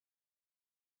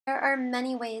There are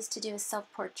many ways to do a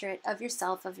self-portrait of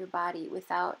yourself, of your body,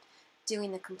 without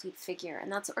doing the complete figure.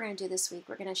 And that's what we're going to do this week.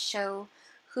 We're going to show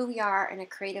who we are in a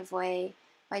creative way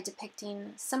by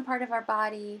depicting some part of our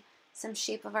body, some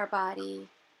shape of our body,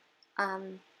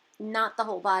 not the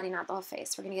whole body, not the whole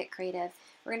face. We're going to get creative.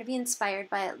 We're going to be inspired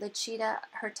by Luchita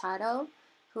Hurtado,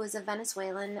 who is a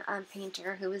Venezuelan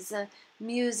painter, who was a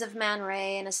muse of Man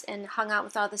Ray and hung out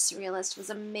with all the surrealists, was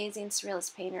an amazing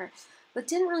surrealist painter, but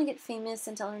didn't really get famous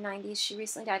until her 90s. She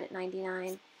recently died at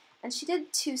 99. And she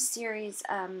did two series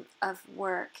of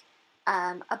work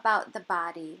about the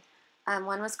body.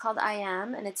 One was called I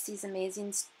Am, and it's these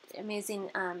amazing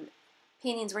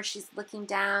paintings where she's looking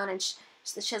down, and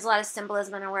she has a lot of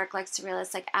symbolism in her work, like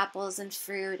surrealists, like apples and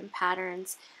fruit and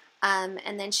patterns.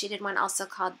 And then she did one also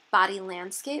called Body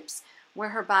Landscapes, where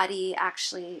her body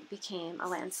actually became a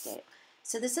landscape.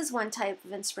 So this is one type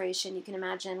of inspiration you can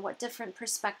imagine. What different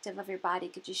perspective of your body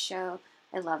could you show?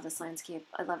 I love this landscape.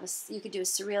 I love this. You could do a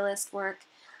surrealist work.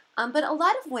 But a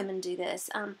lot of women do this.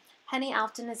 Henny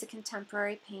Alfton is a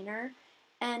contemporary painter,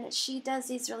 and she does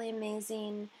these really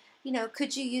amazing,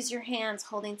 could you use your hands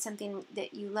holding something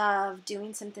that you love,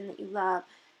 doing something that you love?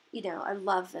 I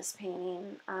love this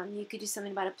painting. You could do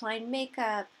something about applying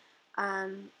makeup,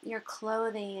 your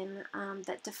clothing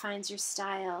that defines your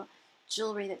style,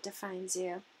 jewelry that defines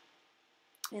you.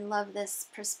 I love this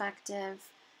perspective.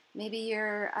 Maybe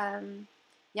your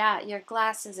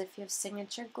glasses, if you have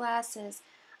signature glasses.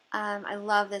 I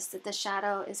love this, that the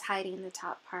shadow is hiding the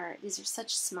top part. These are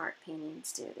such smart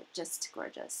paintings, too. They're just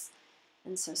gorgeous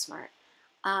and so smart.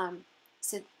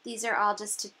 So these are all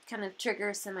just to kind of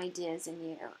trigger some ideas in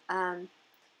you.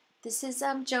 This is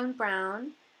Joan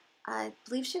Brown. I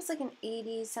believe she was like an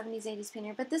 80s, 70s, 80s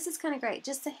painter, but this is kind of great.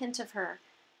 Just a hint of her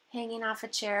hanging off a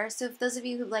chair. So if those of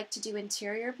you who like to do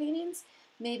interior paintings,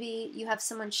 maybe you have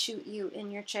someone shoot you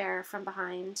in your chair from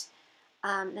behind.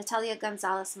 Natalia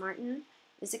Gonzalez Martin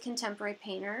is a contemporary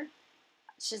painter.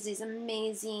 She has these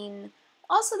amazing.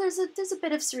 Also, there's a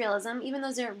bit of surrealism, even though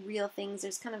those are real things.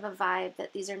 There's kind of a vibe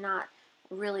that these are not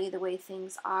really the way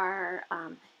things are,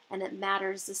 and it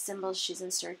matters the symbols she's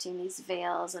inserting, these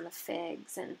veils and the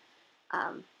figs and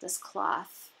this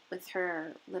cloth with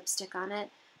her lipstick on it.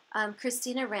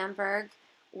 Christina Ramberg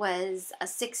was a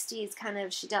 60s kind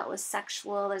of, she dealt with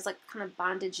sexual, there's like kind of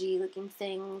bondagey looking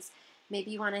things.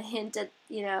 Maybe you want to hint at,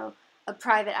 a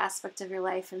private aspect of your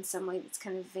life in some way that's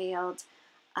kind of veiled.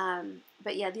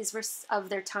 But yeah, these were of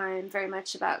their time, very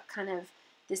much about kind of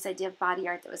this idea of body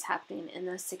art that was happening in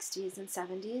the 60s and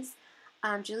 70s.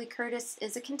 Julie Curtis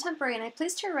is a contemporary, and I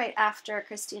placed her right after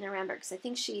Christina Ramberg because I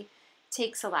think she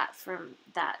takes a lot from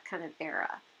that kind of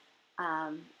era.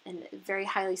 And very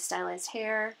highly stylized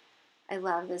hair. I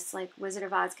love this like Wizard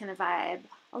of Oz kind of vibe.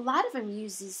 A lot of them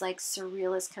use these like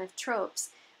surrealist kind of tropes,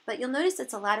 but you'll notice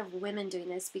it's a lot of women doing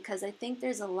this because I think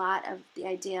there's a lot of the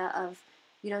idea of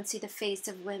you don't see the face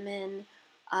of women.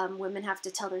 Women have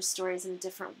to tell their stories in a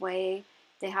different way.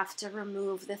 They have to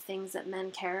remove the things that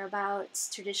men care about,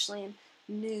 traditionally in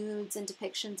nudes and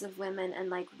depictions of women, and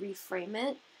like reframe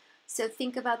it. So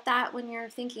think about that when you're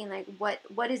thinking like what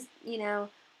is,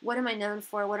 what am I known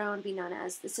for? What do I want to be known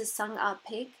as? This is Sung Ah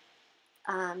Peik.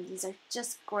 These are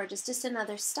just gorgeous. Just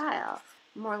another style,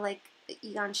 more like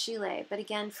Egon Schiele, but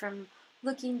again from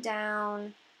looking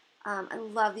down. I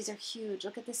love these. Are huge.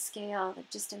 Look at the scale. They're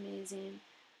just amazing.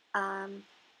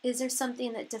 Is there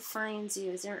something that defines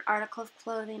you? Is there an article of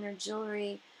clothing or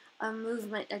jewelry, a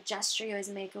movement, a gesture you always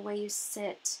make, a way you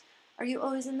sit? Are you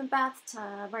always in the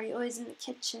bathtub? Are you always in the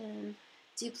kitchen?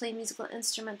 Do you play a musical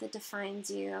instrument that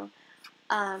defines you?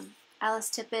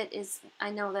 Alice Tippett is, I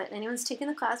know that anyone's taken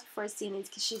the class before has seen these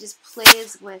because she just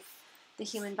plays with the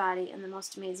human body in the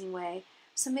most amazing way.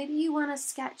 So maybe you want to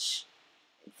sketch,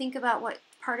 think about what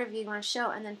part of you want to show,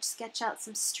 and then sketch out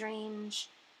some strange,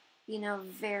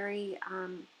 very,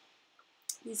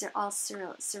 these are all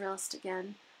surrealist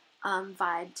again,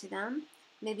 vibe to them.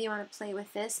 Maybe you want to play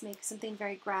with this, make something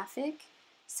very graphic,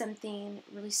 something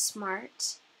really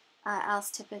smart. Alice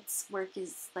Tippett's work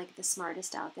is like the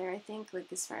smartest out there, I think,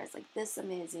 like as far as like this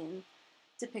amazing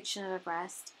depiction of a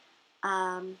breast.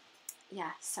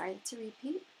 Yeah, sorry to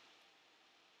repeat.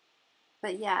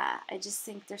 But yeah, I just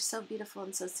think they're so beautiful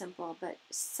and so simple, but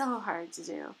so hard to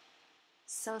do.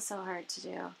 So hard to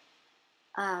do.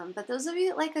 But those of you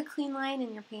that like a clean line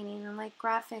in your painting and like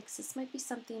graphics, this might be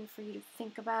something for you to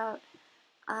think about.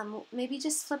 Maybe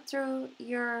just flip through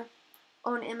your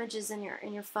own images in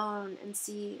your phone and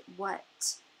see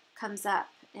what comes up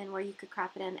and where you could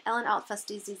crop it in. Ellen Altfuss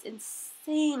does these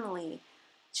insanely.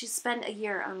 She spent a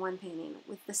year on one painting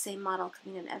with the same model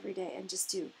coming in every day and just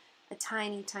do a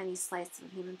tiny, tiny slice of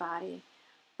the human body.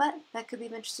 but that could be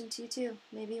interesting to you too.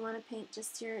 Maybe you want to paint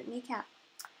just your kneecap.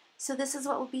 So this is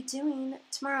what we'll be doing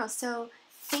tomorrow. So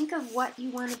think of what you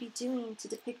want to be doing to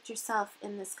depict yourself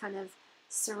in this kind of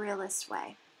surrealist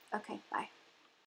way. Okay, bye.